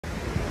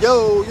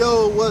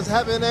Yo, what's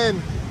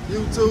happening?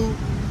 YouTube,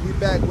 we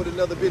back with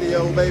another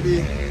video,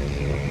 baby.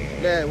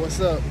 Dad, what's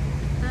up?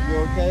 You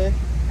okay?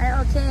 I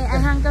okay. I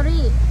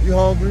hungry. You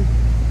hungry?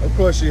 Of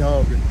course she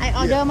hungry. I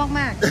order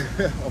mak.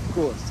 Of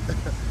course.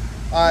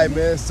 All right,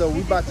 man. So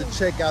we about to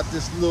check out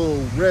this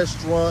little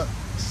restaurant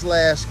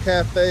slash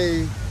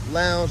cafe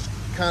lounge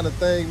kind of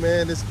thing,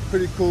 man. It's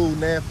pretty cool.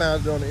 Nan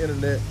found it on the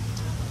internet.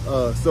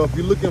 So if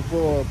you're looking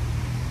for,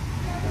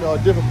 a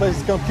different place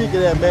to come kick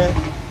it at, man,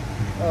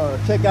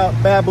 check out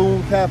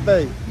Paboon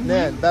Cafe.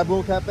 Nan,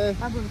 Paboon Cafe?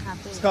 Paboon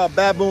Cafe. It's called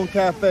Paboon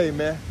Cafe,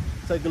 man.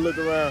 Take a look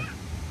around.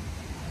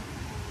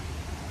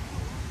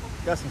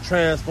 Got some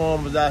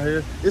transformers out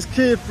here. It's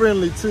kid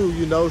friendly too,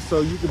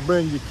 so you can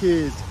bring your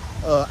kids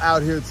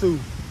out here too.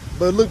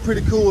 But it looked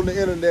pretty cool on the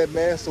internet,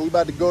 man. So we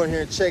about to go in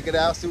here and check it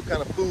out, see what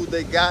kind of food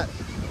they got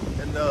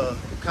and what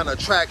kind of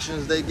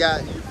attractions they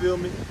got. You feel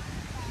me?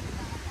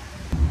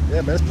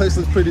 Yeah, man, this place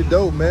looks pretty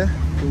dope, man.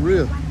 For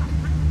real.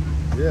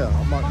 Yeah,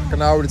 I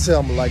can already tell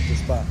I'm gonna like this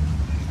spot.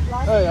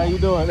 Hey, how you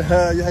doing?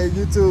 Hey,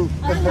 YouTube.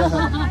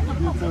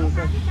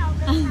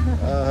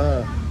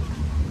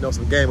 YouTube.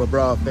 Some Game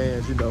Abroad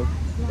fans,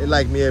 they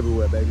like me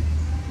everywhere, baby.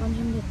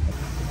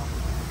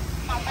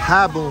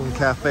 Paboon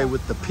Cafe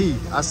with the P.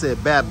 I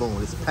said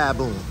baboon. It's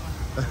Paboon.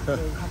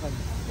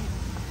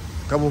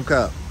 Paboon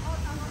Cup.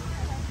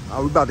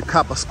 We about to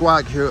cop a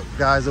squawk here,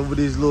 guys, over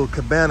these little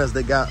cabanas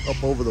they got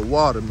up over the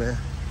water, man.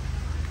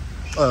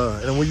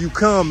 And when you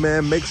come,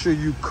 man, make sure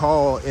you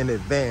call in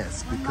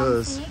advance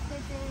because...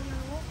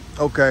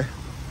 Okay.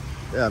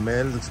 Yeah,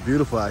 man, it looks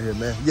beautiful out here,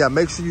 man. Yeah,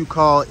 make sure you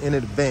call in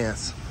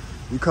advance.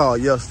 We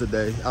called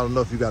yesterday. I don't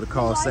know if you got to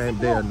call same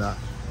day or not.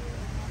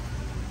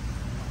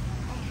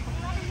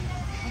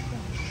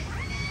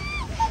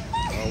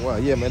 Oh, wow.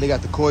 Yeah, man, they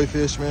got the koi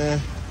fish,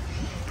 man.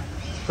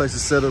 This place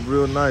is set up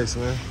real nice,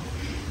 man.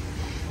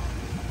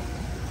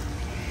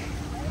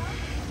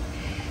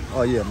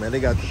 Oh, yeah, man,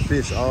 they got the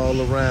fish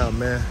all around,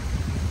 man.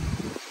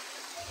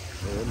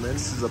 Yeah, man,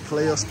 this is a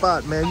player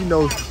spot, man.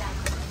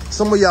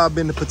 Some of y'all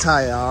been to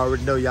Pattaya. I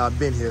already know y'all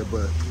been here,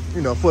 but,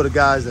 for the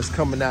guys that's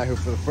coming out here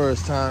for the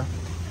first time,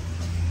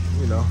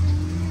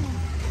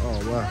 Oh,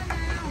 wow.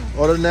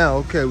 Order now.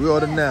 Okay, we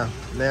order now.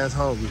 Nan's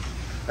hungry.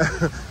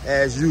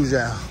 As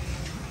usual.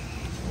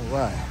 All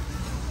right.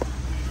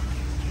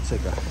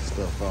 Check out this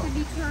stuff out.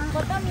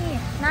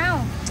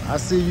 Now. I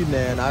see you,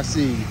 Nan. I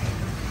see you.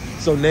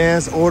 So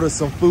Nan's ordered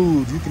some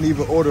food. You can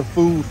even order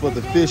food for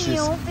the fishes.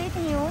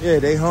 Yeah,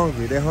 they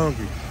hungry. They're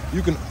hungry.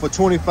 You can, for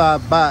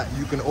 25 baht,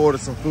 you can order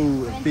some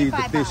food and feed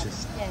the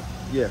fishes. Yes.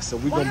 Yeah, so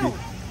we're going to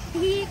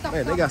be...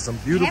 Man, they got some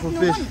beautiful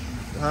fish.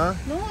 Huh?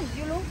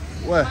 You look.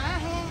 What?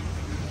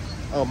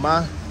 Oh,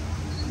 my?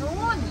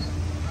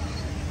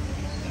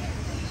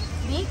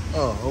 Big?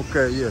 Oh,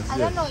 okay, yes. I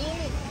don't know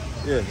English.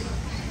 Yes.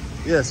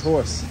 Yes,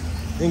 horse.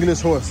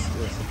 English horse.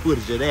 Yes, some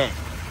footage of that.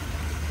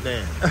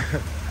 Man.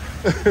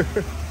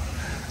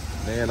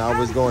 Man, I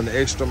was going the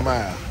extra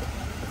mile.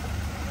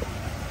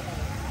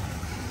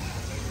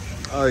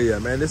 Oh, yeah,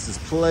 man, this is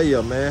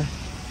player, man.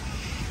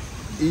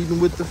 Eating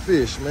with the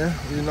fish, man,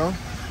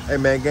 Hey,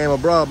 man, Game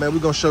Abroad, man, we're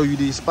going to show you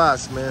these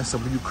spots, man. So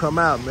when you come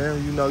out,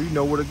 man, you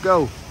know where to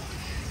go.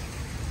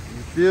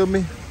 You feel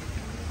me?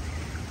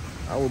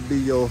 I will be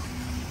your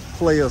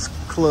Players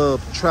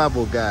Club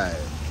travel guide,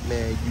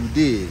 man. You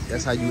did.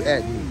 That's how you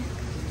act me.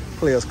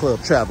 Players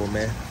Club travel,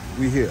 man.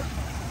 We here.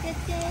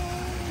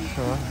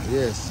 Huh?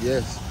 Yes.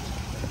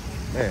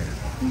 Man,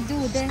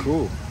 it's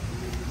cool.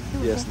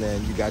 Yes,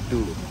 Nan, you got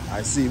do it.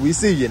 We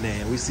see you,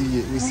 Nan. We see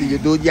you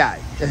do it, yeah.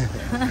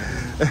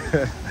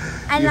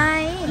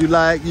 You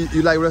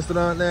like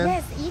restaurant, Nan?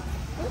 Yes, eat.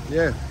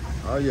 Yeah.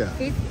 Oh yeah.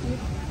 Eat.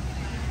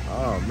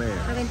 Oh man.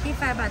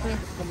 25 baht.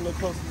 Come a little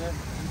closer, man.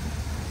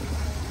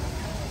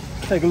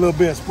 Take a little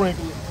bit of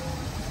sprinkle.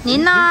 นิด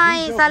หน่อย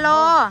สโล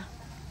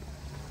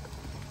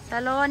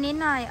นิด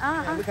หน่อย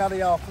Look how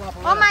they all flop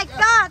around. Oh my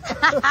god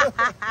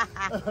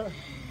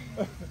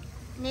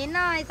นิดห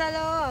น่อยสโล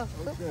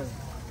Okay.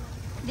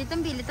 little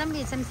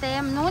bit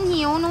same นู้น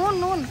หิว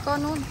นู้นก็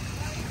นู้น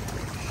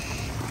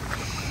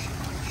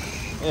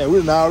Yeah, we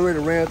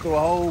already ran through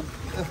a whole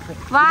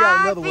ว้า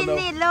วฟิ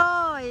นิชเล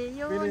ยอ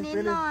ยู่นิด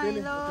หน่อย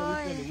เล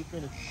ย We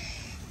finished.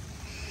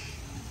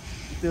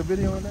 Still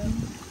video on that?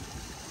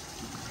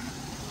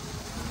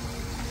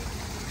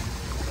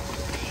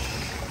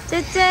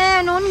 เจ๊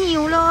นู้นหิ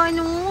วเลย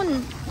นู้น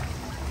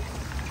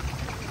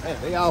Hey,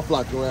 they all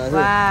flocked around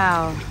here.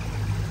 Wow.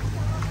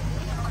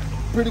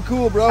 Pretty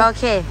cool, bro.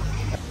 Okay.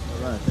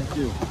 All right, thank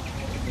you.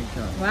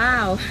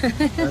 Wow.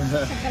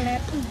 ช็อกโกแล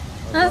ต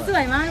สว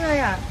ยมากเลย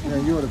อ่ะ Yeah,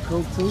 you want a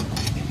Coke too?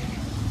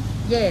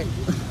 Yes.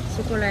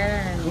 ช็อกโกแล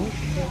ต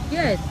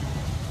Yes.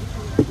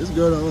 This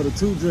girl done ordered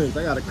 2 drinks.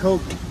 I got a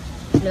Coke.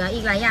 เหลืออี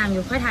กหลายอย่างอ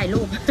ยู่ค่อยถ่าย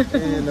รูป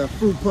And a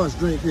fruit punch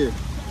drink here.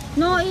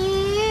 No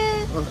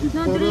eat.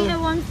 No drink. I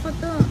want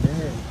photo.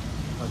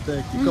 Yeah. I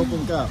think you Coke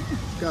and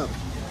Cup.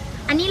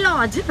 อันนี้หล่อ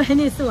ใช่ไหม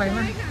นี่สวยม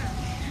าก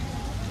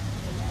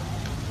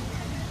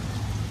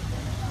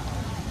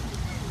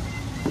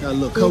Got a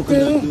little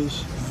coconut dish.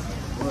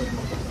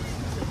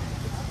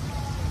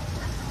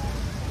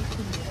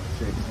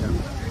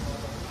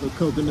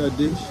 little coconut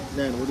dish.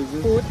 Nan, what is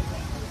it? Food.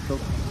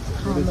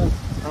 What is it?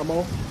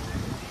 Hamo?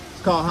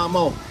 It's called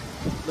hamo.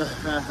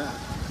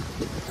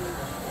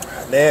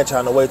 Nan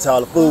trying to wait till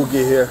all the food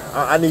get here.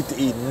 I need to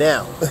eat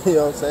now. You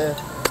know what I'm saying?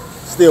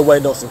 Still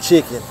waiting on some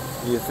chicken.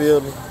 You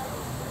feel me?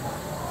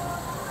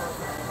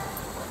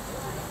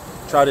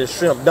 Try this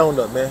shrimp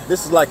donut, man.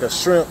 This is like a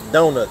shrimp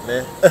donut,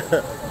 man.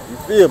 You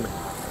feel me?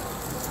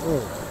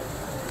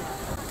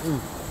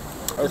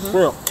 A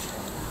shrimp.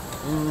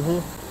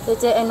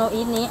 JJ, I know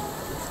eatนี้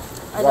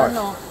I don't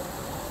know.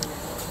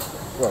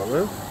 What,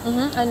 really?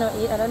 I know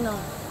eat. I don't know.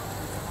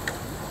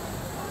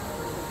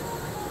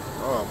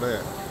 Oh,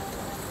 man.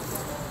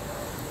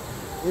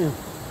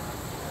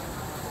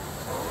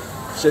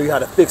 Show you how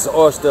to fix an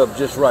oyster up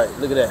just right.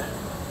 Look at that.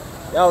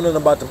 Y'all know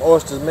nothing about them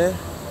oysters, man.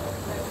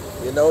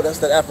 You know, that's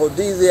that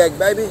aphrodisiac,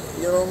 baby.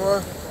 You know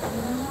what I'm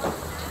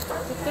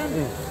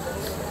saying?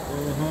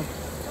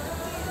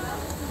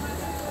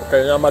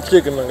 Okay, now my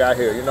chicken done got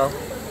here, you know.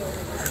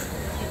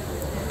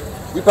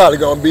 We probably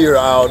gonna be here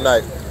all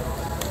night.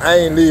 I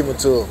ain't leaving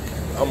till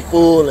I'm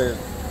full and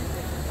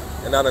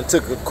I done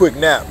took a quick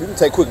nap. You can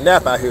take a quick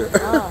nap out here.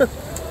 Oh.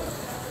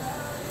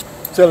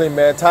 Telling you,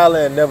 man,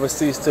 Thailand never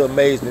ceased to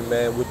amaze me,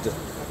 man, with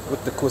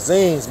the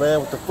cuisines, man,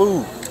 with the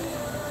food.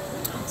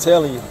 I'm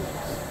telling you,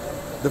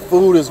 the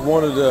food is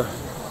one of the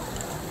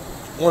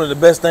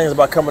best things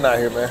about coming out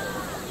here, man.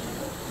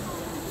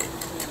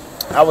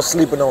 I was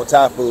sleeping on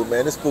Thai food,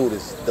 man. This food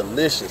is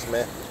delicious,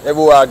 man.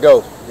 Everywhere I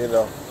go, you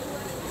know.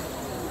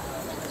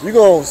 You're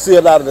gonna see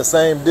a lot of the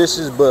same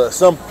dishes, but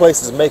some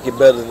places make it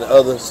better than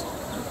others.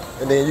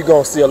 And then you're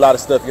gonna see a lot of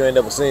stuff you ain't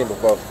never seen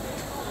before.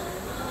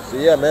 So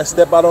yeah, man,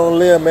 step out on a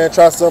limb, man,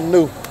 try something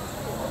new.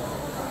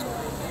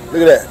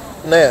 Look at that.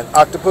 Man,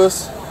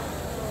 octopus.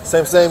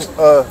 Same,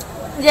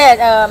 Yeah,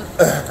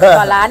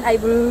 ร้าน I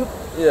brew.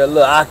 Yeah, a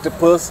little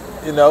octopus,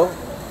 you know.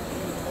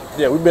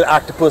 Yeah, we've been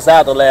octopus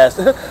out the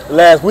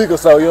last week or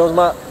so, you know what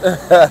I'm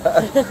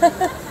saying?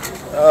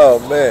 Oh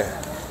man.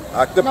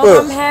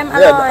 Octopus.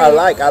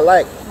 Yeah, I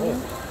like.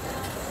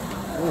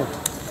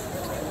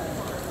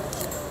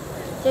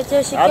 JJ,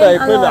 chicken อร่อย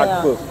อ่ะ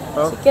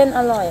Chicken อ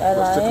ร่อย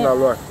Chicken อ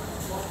ร่อย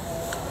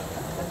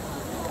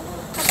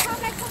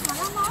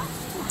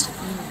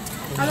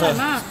อร่อย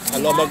มาก อ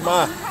ร่อยม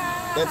าก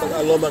ๆได้ต้องอ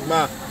ร่อยม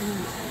ากๆ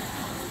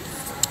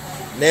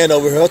Nan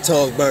over here, her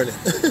tongue burning.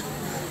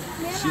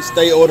 She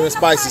stay ordering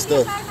spicy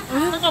stuff.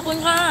 ขอบคุณ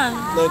ค่ะ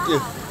Thank you.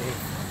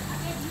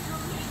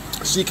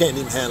 She can't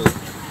even handle it.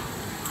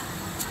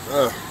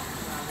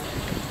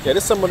 Yeah,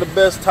 this is some of the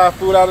best Thai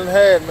food I done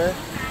had, man.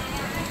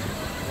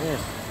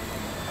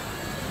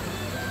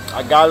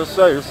 I gotta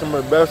say, it's some of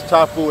the best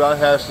Thai food I've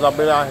had since I've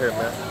been out here,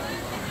 man.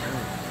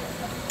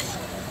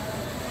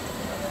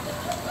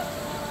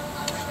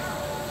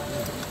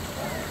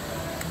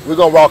 We're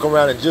gonna walk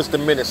around in just a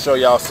minute, show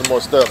y'all some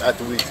more stuff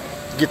after we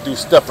get through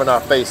stuffing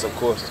our face, of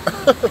course.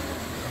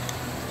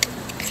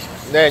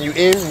 Nan, you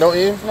in? No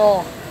in?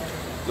 No.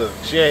 Look,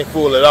 she ain't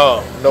full at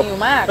all. Nope. หิว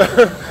มาก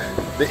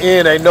The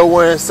end ain't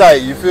nowhere in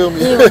sight, you feel me?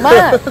 หิวม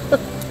าก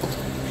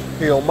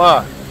Hell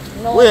my.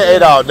 No, we ain't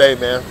ate all day,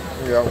 man.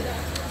 You know,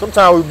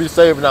 sometimes we be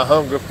saving our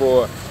hunger for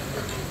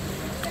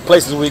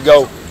places we go.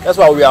 That's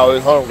why we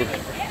always hungry.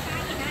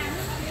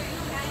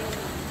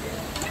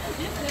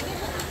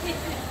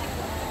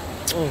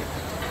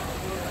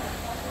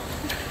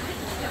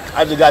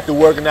 I just got through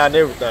working out and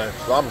everything,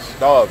 so I'm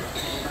starving.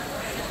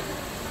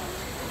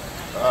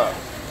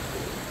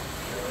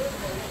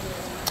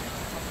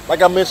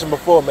 Like I mentioned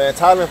before, man,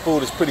 Thailand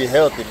food is pretty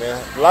healthy, man.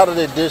 A lot of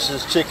their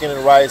dishes, chicken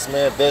and rice,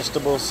 man,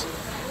 vegetables,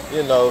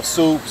 you know,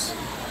 soups.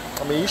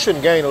 I mean, you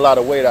shouldn't gain a lot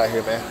of weight out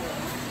here, man.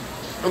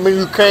 I mean,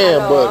 you can,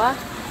 but,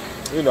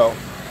 you know,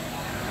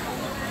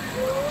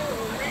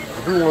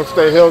 if you want to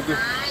stay healthy,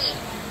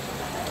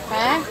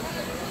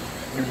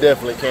 you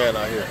definitely can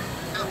out here.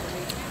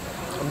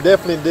 I'm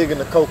definitely digging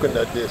the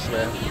coconut dish,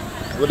 man.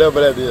 Whatever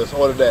that is,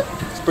 order that.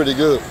 It's pretty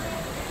good.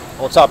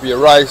 On top of your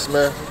rice,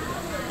 man.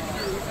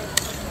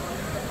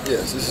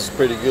 Yes, this is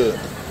pretty good.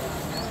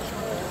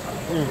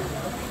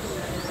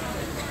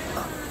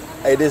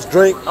 Hey, this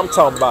drink, I'm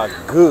talking about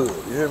good.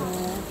 You hear me?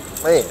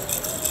 Man.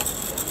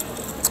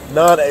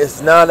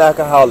 It's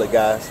non-alcoholic,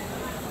 guys.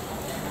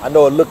 I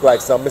know it look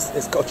like something.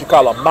 It's what you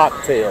call a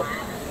mocktail.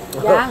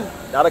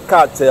 Not a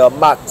cocktail, a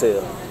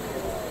mocktail.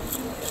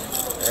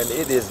 And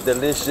it is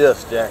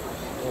delicious, Jack.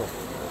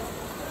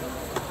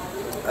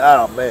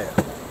 Oh, man.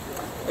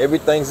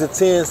 Everything's a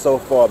 10 so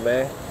far,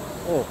 man.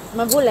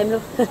 มันพูดอะไรไม่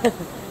รู้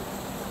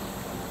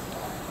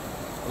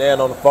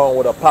Nan on the phone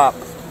with her pop,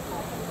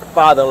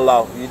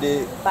 father-in-law, you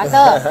did?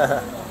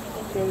 Father.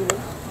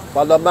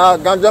 Father Mao,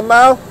 Ganja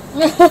Mao?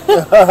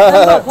 มั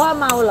นบอกพ่อ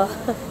เมาเหรอ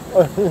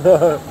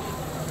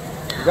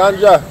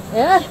Ganja.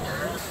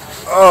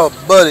 Oh,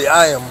 buddy,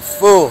 I am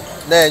full.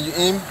 Nan, you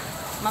eat?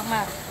 ม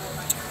าก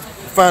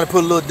Finally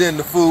put a little dent in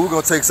the food. We're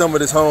going to take some of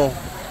this home.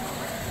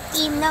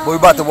 อิ่มเนาะ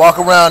We're about to walk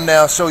around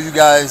now, show you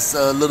guys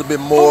a little bit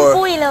ปุ้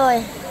more ยเลย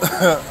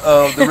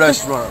of the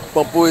restaurant.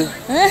 Paboon.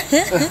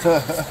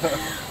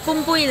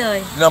 ปุ้ยเลย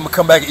Then I'm going to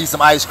come back and eat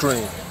some ice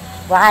cream.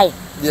 Why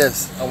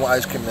Yes, I want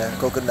ice cream now.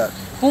 Coconut.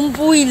 ปุ้ม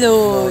ปุ้ยเล No,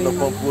 ย no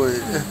pumpuy.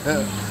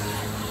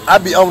 I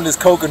be on this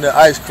coconut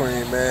ice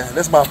cream, man.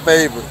 That's my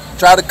favorite.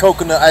 Try the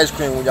coconut ice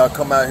cream when y'all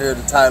come out here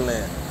to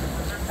Thailand.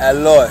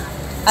 Alloy.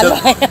 อร่อ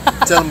ย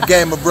Tell them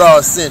Game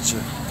Abroad sent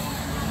you.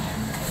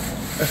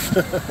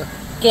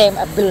 เกม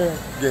อับเบล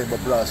Game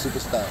Abroad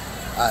superstar.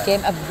 เกม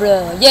อับเบ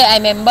ล Yeah I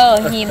remember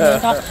him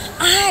เขา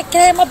เก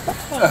มอับเบล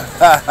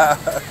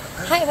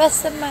ให้วั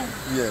สมัน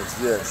Yes,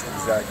 yes,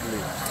 exactly.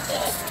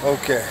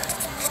 Okay.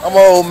 I'm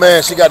an old man.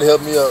 She got to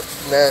help me up,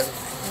 man.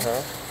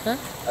 Huh?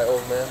 I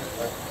old man.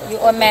 You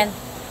old man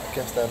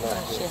Can't stand up.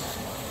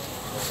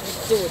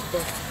 จูดเล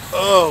ย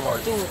Oh my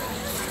จูด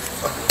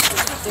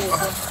จู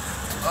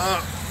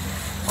ด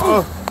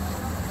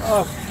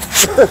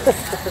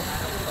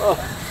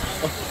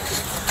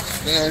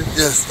man,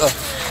 just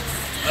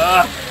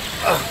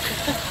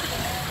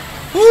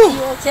You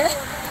okay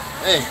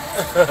hey.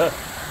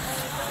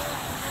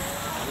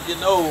 I'm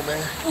getting old,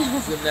 man.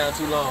 Sitting down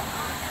too long.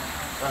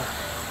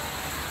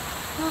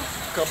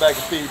 Come back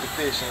and feed the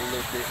fish in a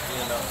little bit,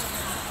 you know.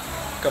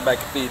 Come back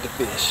and feed the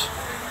fish.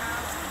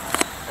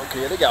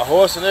 Okay, they got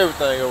horse and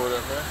everything over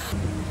there, man.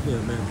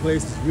 Yeah, man, the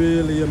place is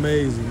really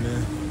amazing,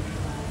 man.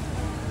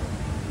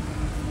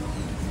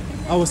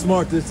 I was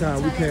smart this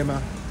time. We came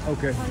out.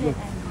 Okay, look.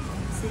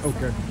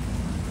 Okay.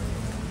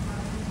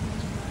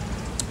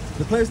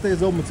 The place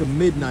stays open till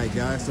midnight,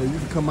 guys, so you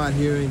can come out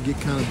here and get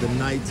kind of the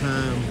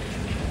nighttime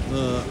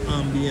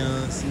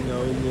ambiance, you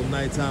know, a little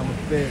nighttime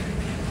effect.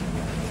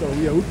 So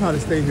yeah, we probably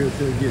stay here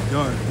till it get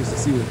dark just to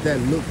see what that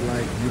look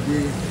like. You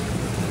dig?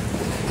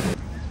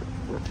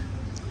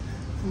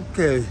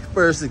 Okay,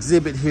 first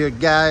exhibit here,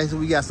 guys.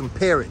 We got some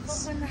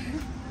parrots.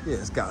 Yeah,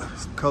 it's got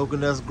some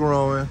coconuts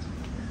growing.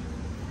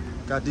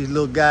 Got these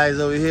little guys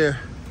over here.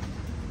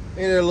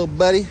 Hey there, little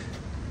buddy.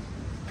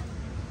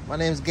 My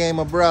name's Game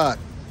Abroad.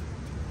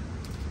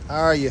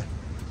 How are you?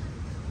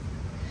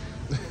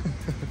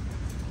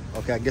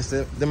 Okay, I guess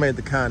them ain't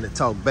the kind that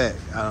talk back.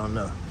 I don't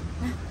know.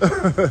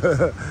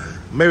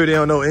 Maybe they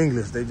don't know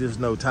English. They just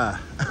know Thai.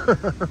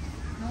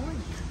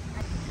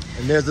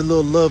 And there's a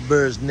little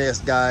lovebird's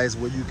nest, guys,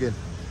 where you can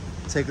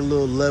take a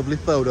little lovely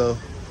photo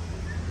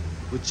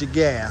with your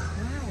gal.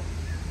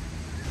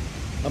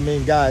 I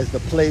mean, guys, the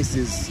place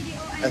is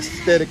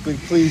aesthetically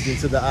pleasing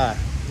to the eye,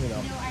 you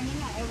know.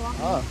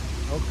 Oh,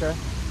 okay.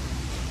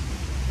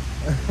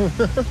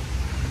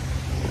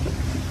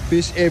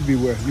 Fish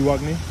everywhere. You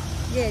walk me?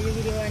 Yeah you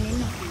video อันนี้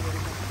หน่อย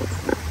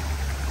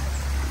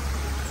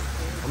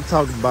I'm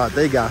talking about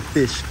they got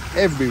fish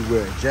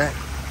everywhere, Jack.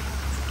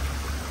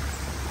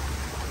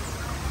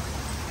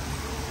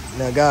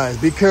 Now, guys,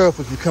 be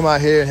careful if you come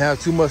out here and have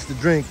too much to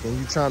drink and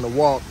you're trying to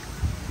walk.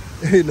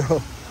 You know,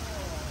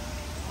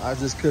 I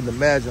just couldn't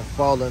imagine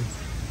falling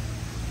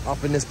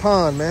off in this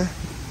pond, man.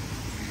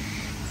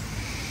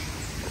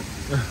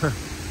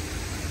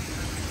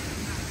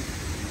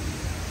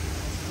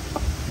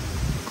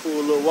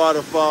 Cool little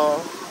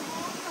waterfall.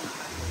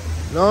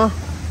 No?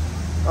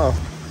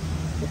 Oh.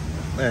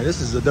 Man, this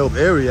is a dope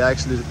area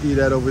actually to eat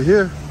at over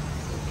here.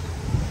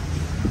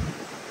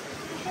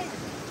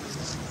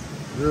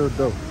 Real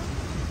dope.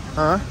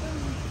 Huh?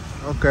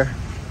 Okay.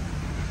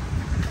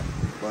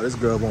 Wow, this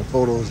girl want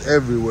photos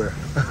everywhere.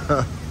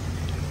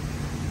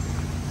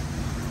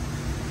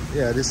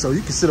 Yeah, this so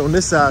you can sit on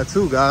this side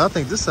too, guys. I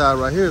think this side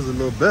right here is a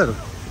little better.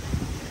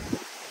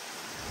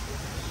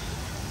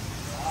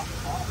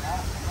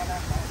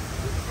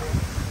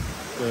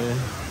 Okay.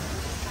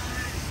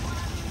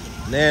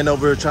 Nan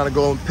over here trying to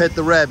go and pet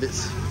the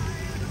rabbits.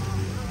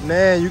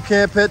 Nan, you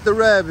can't pet the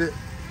rabbit.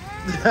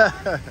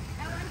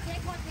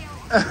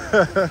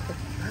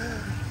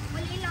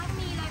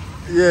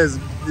 Yes,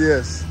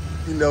 yes.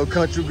 You know,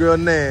 country girl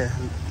Nan,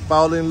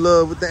 fall in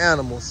love with the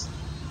animals.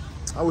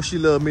 I wish she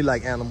loved me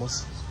like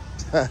animals.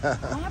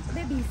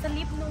 Baby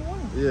sleep นู้น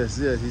Yes,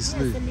 yes, he's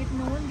asleep. sleep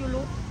นู้น you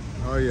look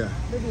Oh yeah.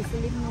 baby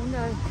sleep นู้นเล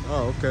ย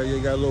Oh, okay. You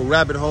got a little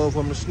rabbit hole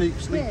from the sleep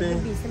yeah in.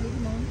 baby sleep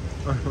นู้น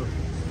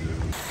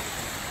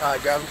All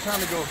right, guys, we're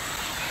trying to go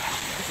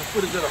get some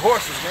footage of the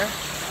horses, man.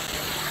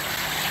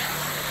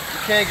 You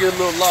can't get a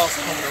little lost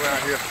coming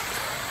around here.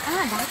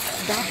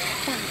 dog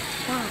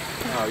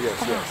Oh, yes,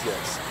 yes,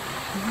 yes.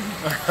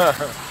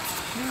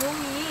 รู้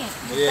นี้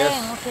Yes. แป้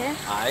ง okay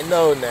I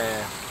know,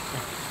 Nan.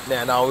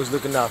 Nan always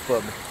looking out for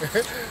me.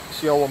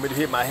 She don't want me to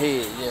hit my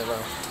head, you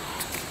know.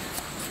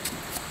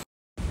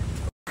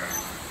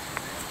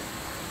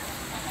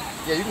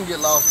 Yeah, you can get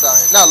lost out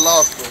here. Not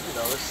lost, but, you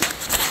know, it's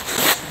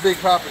a big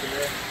property,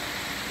 man.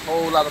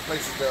 Whole lot of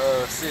places to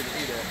sit and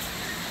eat at.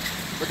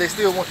 But they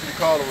still want you to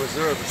call a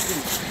reserve a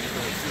seat.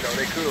 You know,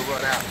 they could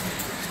run out.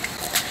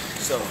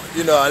 So,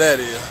 you know how that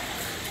is.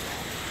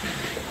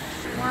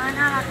 ว้า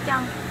น่ารักจั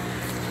ง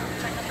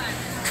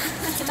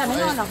แต่ไม่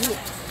นอนหรอพี่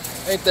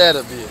Ain't that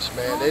a bitch,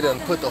 man? They done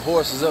put the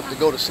horses up to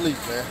go to sleep,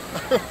 man.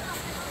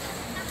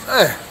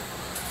 Man.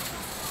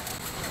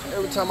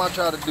 Every time I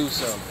try to do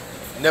something,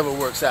 it never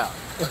works out.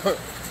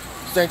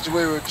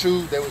 Sanctuary of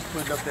Truth, they was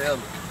putting up the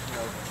element. You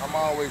know, I'm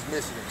always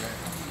missing it, man.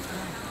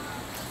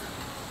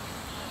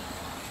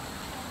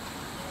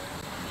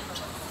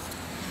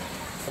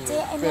 J,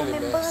 I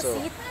remember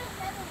seat.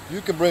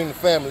 You can bring the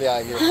family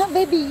out here.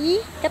 Baby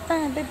กระต่า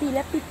ย baby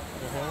rabbit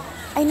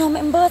I know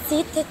member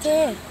seat J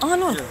oh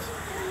no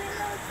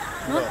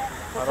no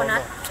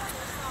coconut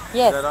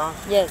yes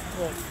yes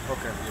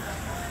Okay.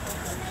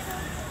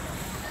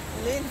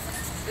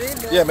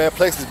 Yeah, man,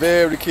 place is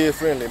very kid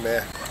friendly,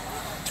 man.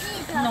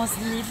 no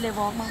sleep เลย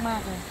walk มา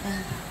กๆเลย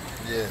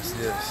Yes.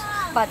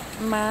 but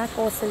มา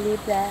go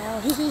sleep แล้ว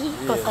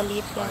go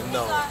sleep แล้ว I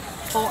know.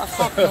 4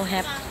 o'clock no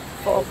have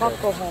 4 o'clock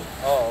go home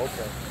Oh,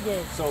 okay.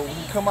 yes So when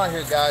you come out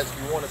here, guys, if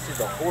you want to see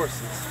the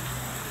horses,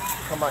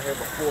 come out here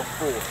before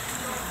 4.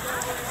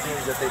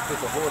 Seems that they put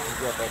the horses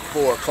up at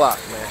 4 o'clock,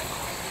 man.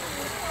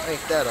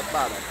 Ain't that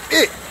about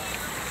it?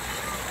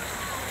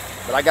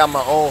 But I got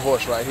my own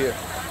horse right here.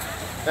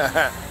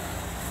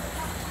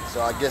 So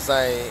I guess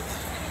I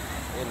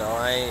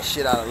ain't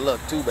shit out of luck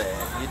too bad.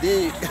 You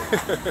dig?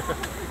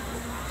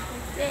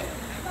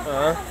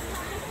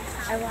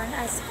 I want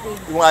ice cream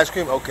You want ice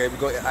cream? Okay, we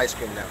go get ice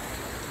cream now.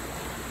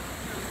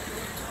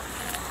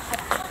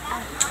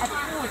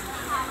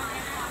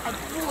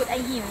 I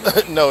หิว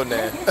No,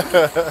 man.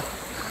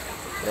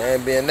 They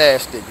ain't being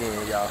nasty again,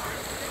 y'all.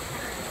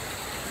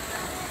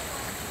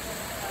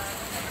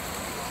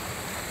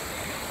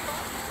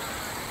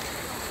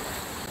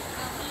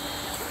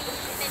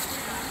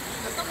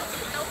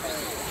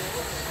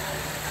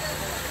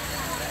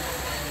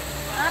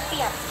เปี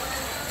ยก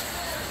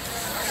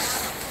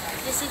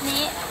ดิซิ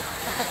นี้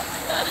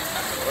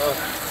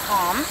ห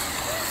อม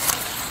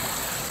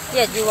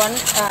Yes you want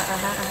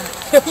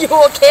you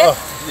okay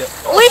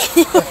อุ้ย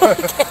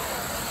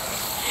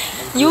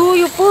you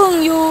พึ่ง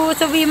you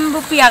สวิม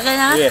เปียกเลย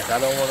นะ Yes, I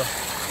don't wanna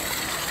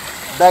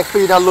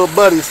backfeed our little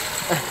buddies. 1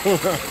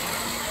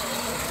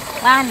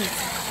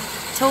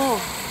 2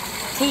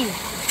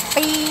 3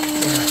 ปี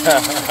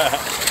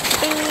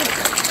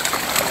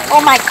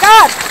Oh my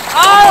god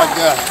Oh my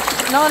god.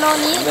 No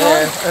นี้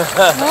Man.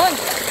 นู่น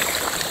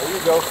There you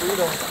go, feed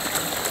them.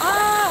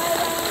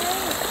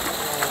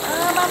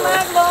 มา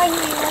กเลย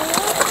หิว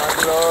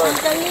Lord.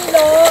 จะนี่เล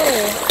ย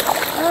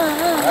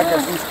I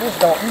guess these fish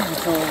don't eat you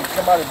till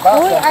somebody buys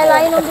อุ้ย them. อะไร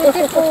น้อง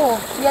beautiful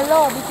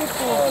yellow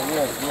beautiful Oh,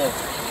 yes.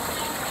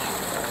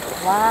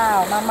 ว้าว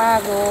มา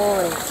กเล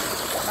ย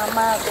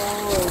มากเล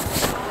ย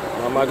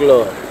My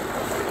glove.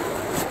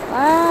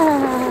 ว้า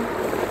ว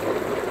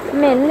เ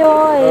หม็นเล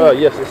ย Oh,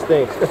 yes, it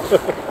stinks.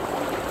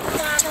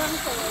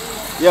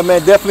 Yeah,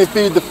 man, definitely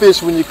feed the fish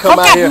when you เขา come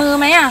กั out ด here. มือ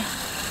ไหมอ่ะ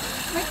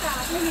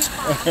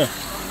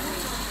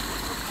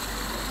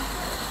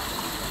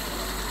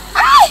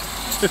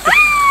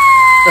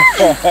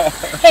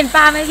เห็นป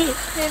ลาไหมพี่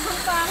เห็น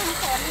ปลา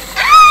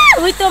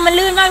อุ้ยตัวมัน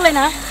ลื่นมากเลย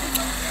นะ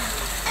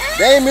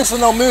They ain't missing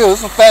no meals.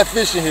 There's some fat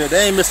fish in here.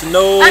 They ain't missing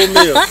no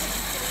meals.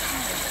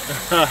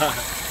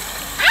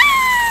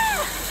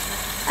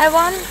 I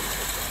want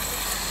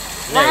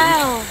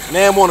wow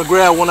Nan want to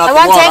grab one out I the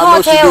want water. take I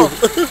know she hotel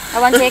do. I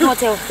want take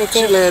hotel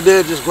She laying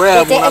there just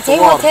grab one out the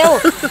take water. hotel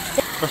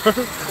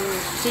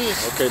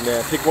Okay,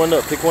 man. Pick one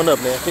up,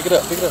 man. Pick it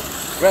up.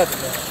 Grab it,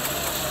 man.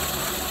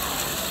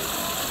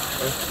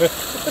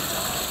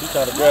 You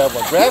trying to grab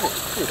one. Grab it.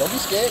 Hey, don't be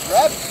scared.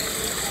 Grab it.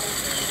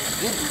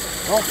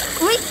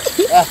อุ้ย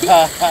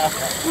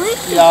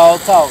Y'all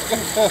talk.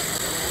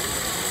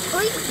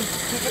 อุ้ย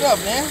Pick it up,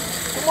 man.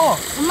 Come on.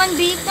 มัน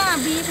บิ๊กอะ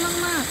บิ๊ก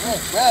มาก Hey,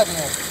 grab it,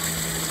 man.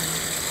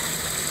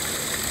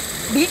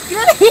 ๆบิ๊กเล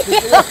ย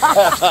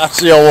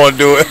She don't want to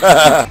do it.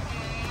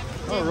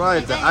 All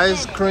right, the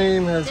ice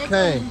cream has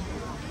came.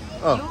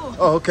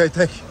 Oh, okay,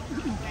 thank you.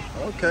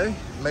 Okay,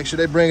 make sure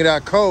they bring it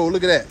out cold.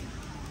 Look at that.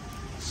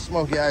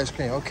 Smoky ice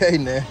cream. Okay,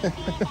 man.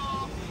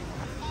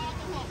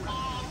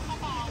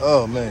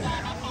 Oh, man.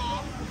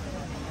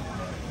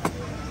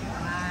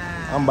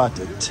 I'm about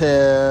to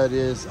tear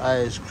this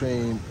ice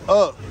cream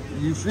up.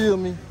 You feel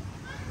me?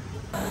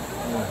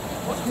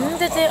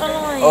 เจ๊อ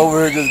ร่อย Over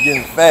here just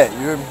getting fat.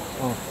 You hear me?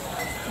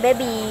 เบ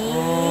บี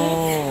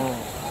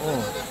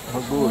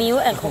Good. มิล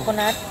ค์แอนด์โคโค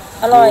นัท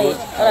อร่อย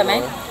ไหม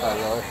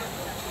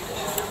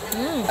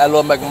I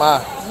love Magma.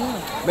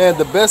 Man,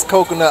 the best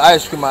coconut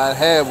ice cream I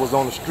had was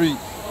on the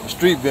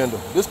street vendor.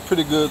 This is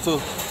pretty good too.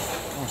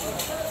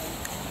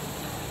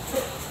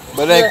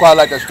 But it ain't quite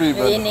like a street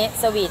อัน vendor. นี้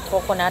สวีทโค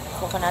โคนั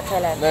ทไท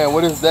ยแลนด์ Man,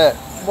 what is that?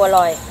 บัวล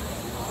อย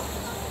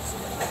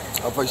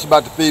I thought she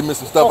about to feed me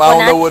some stuff. I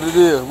don't know what it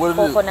is. What it โ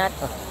ค is? โคนัท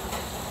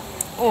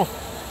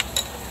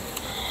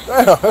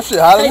Damn, that shit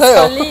hot as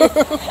hell.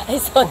 ไอ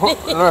โซลี่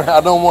I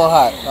don't want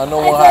hot. I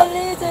don't ไอ want โซ hot.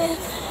 ลี่เจ๊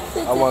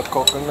I want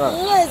coconut.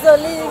 ไอโซ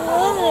ลี่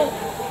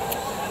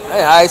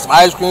Hey, I ate some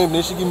ice cream.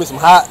 Then she give me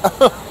some hot,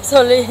 โซ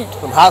ลี่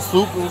some hot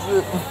soup and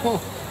shit.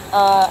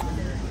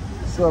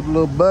 What's up,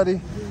 little buddy?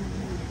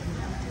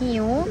 หิ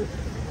ว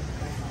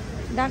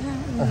ดักหิว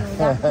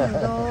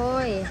เล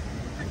ย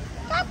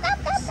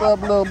What's up,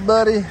 little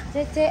buddy?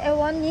 เจ๊ไอ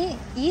วันนี้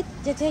อีท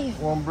เจ๊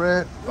Want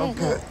bread?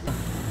 Okay.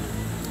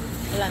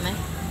 อร่อยไหม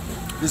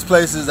This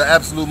place is an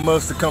absolute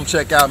must to come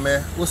check out, man.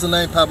 What's the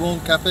name? Paboon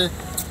Cafe?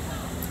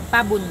 ป้า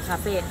บุญคา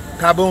เฟ่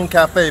Paboon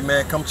Cafe,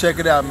 man. Come check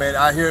it out, man.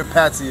 Out here in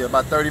Pattaya,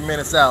 about 30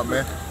 minutes out,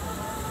 man.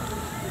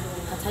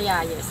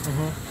 Pattaya, yes.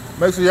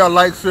 Make sure y'all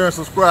like, share, and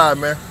subscribe,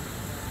 man.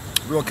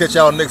 We're gonna catch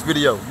y'all in the next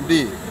video. You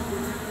did.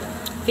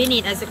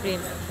 Finish ice cream.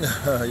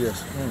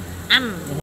 Yes.